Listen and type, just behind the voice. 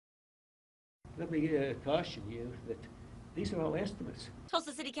Let me caution you that these are all estimates.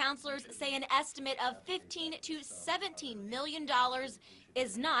 Tulsa City councilors say an estimate of $15 to $17 million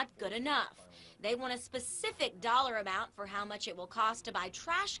is not good enough. They want a specific dollar amount for how much it will cost to buy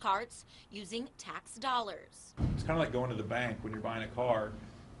trash carts using tax dollars. It's kind of like going to the bank when you're buying a car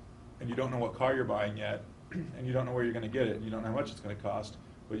and you don't know what car you're buying yet and you don't know where you're going to get it. You don't know how much it's going to cost,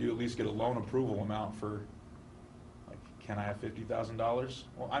 but you at least get a loan approval amount for, like, can I have $50,000?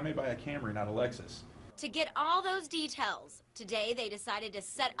 Well, I may buy a Camry, not a Lexus. To get all those details, today they decided to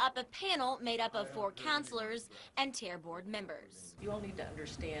set up a panel made up of 4 councilors and TARE board members. You all need to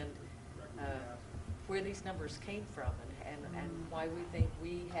understand where these numbers came from and why we think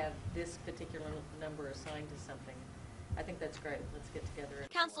we have this particular number assigned to something. I think that's great. Let's get together.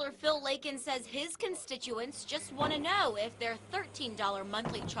 Councilor Phil Lakin says his constituents just want to know if their $13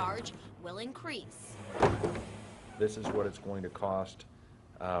 monthly charge will increase. This is what it's going to cost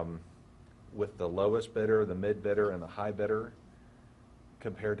with the lowest bidder, the mid bidder, and the high bidder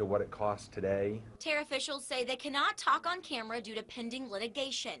compared to what it costs today. TARE officials say they cannot talk on camera due to pending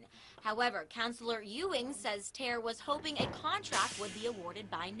litigation. However, Councilor Ewing says TARE was hoping a contract would be awarded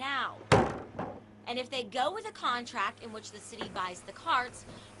by now. And if they go with a contract in which the city buys the carts,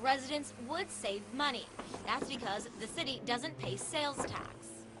 residents would save money. That's because the city doesn't pay sales tax.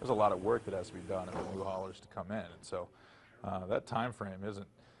 There's a lot of work that has to be done for the new haulers to come in, and so that time frame isn't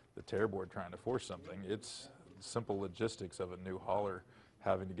the TARE board trying to force something. It's simple logistics of a new hauler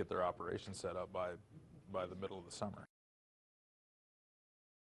having to get their operation set up by the middle of the summer.